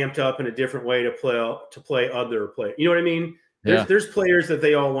get amped up in a different way to play other players. You know what I mean? There's players that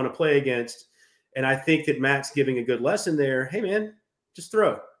they all want to play against. And I think that Matt's giving a good lesson there. Hey, man, just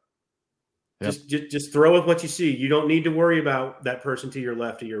throw. Yep. Just throw with what you see. You don't need to worry about that person to your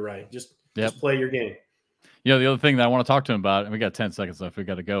left or your right. Just play your game. The other thing that I want to talk to him about, and we got 10 seconds left, we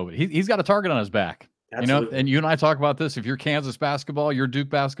got to go, but he's got a target on his back. Absolutely. And you and I talk about this. If you're Kansas basketball, you're Duke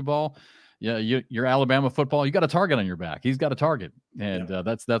basketball, yeah, you're Alabama football. You got a target on your back. He's got a target, and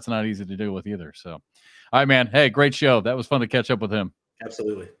that's not easy to deal with either. So, all right, man. Hey, great show. That was fun to catch up with him.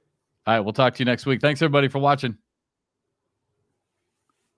 Absolutely. All right, we'll talk to you next week. Thanks everybody for watching.